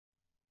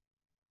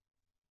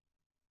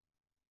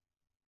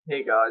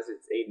Hey guys,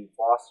 it's Aiden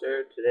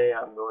Foster. Today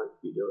I'm going to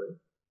be doing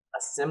a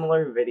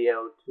similar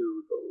video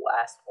to the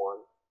last one.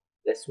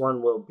 This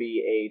one will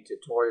be a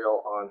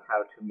tutorial on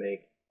how to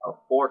make a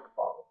fork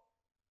bomb.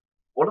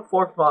 What a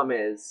fork bomb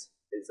is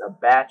a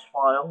batch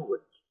file,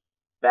 which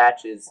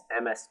batch is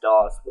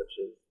MS-DOS, which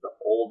is the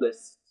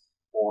oldest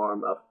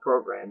form of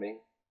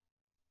programming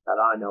that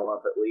I know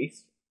of at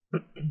least.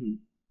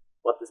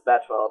 What this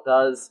batch file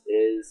does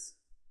is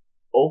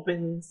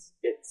opens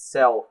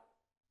itself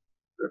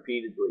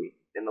repeatedly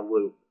in a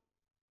loop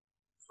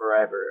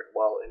forever,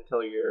 well,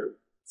 until your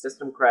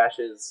system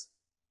crashes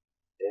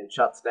and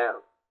shuts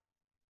down.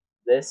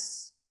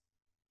 This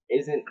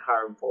isn't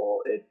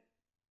harmful, it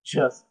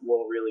just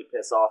will really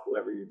piss off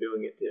whoever you're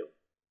doing it to.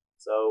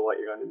 So what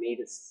you're going to need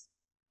is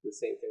the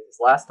same thing as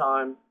last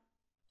time: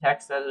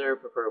 text editor,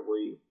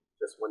 preferably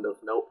just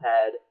Windows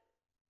Notepad,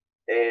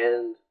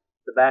 and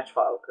the batch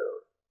file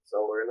code.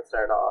 So we're going to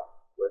start off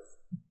with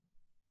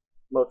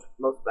most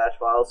batch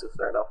files. You'll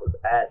start off with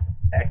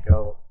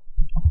 @echo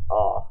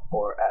off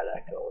or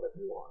 @echo, whatever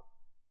you want.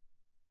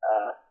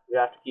 You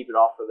have to keep it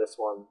off for this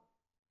one,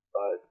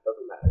 but it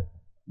doesn't matter.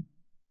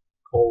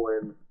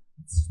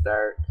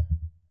 Start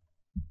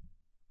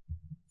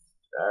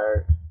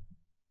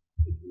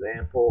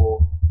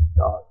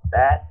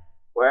example.dat.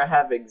 Where I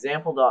have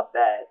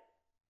example.dat,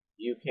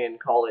 you can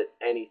call it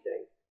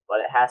anything, but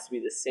it has to be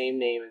the same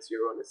name as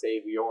you're going to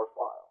save your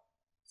file.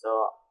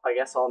 So I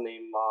guess I'll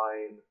name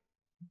mine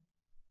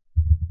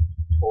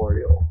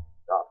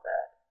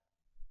tutorial.dat.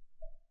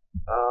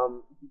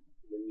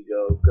 Then you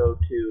go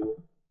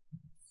to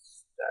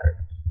start.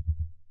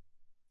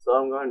 So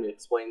I'm going to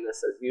explain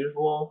this as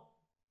usual.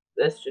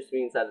 This just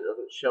means that it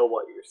doesn't show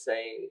what you're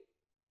saying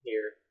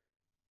here.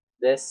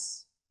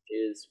 This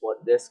is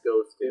what this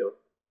goes to.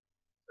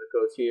 So it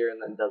goes here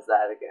and then does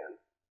that again.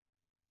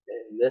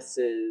 And this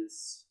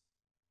is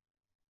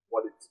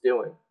what it's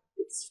doing.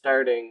 It's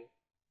starting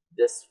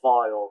this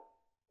file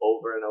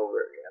over and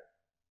over again.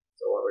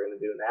 So what we're going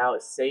to do now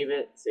is save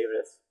it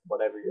as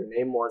whatever your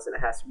name was, and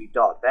it has to be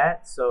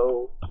 .dat,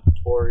 so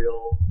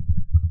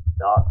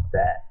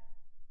tutorial.dat.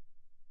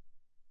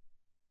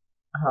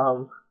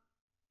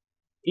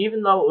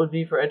 Even though it would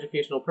be for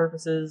educational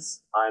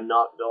purposes, I'm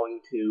not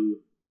going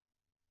to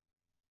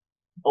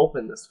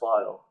open this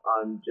file.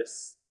 I'm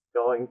just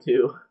going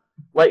to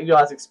let you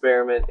guys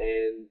experiment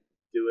and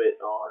do it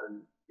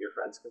on your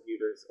friends'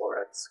 computers or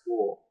at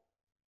school.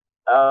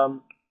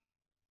 That's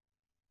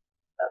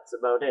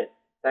about it.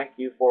 Thank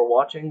you for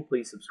watching.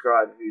 Please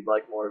subscribe if you'd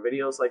like more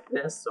videos like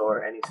this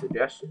or any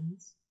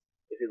suggestions.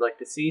 If you'd like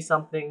to see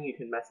something, you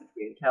can message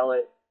me and tell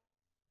it.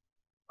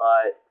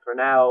 But for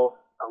now,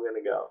 I'm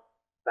going to go.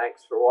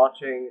 Thanks for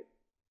watching,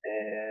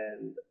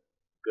 and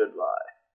goodbye.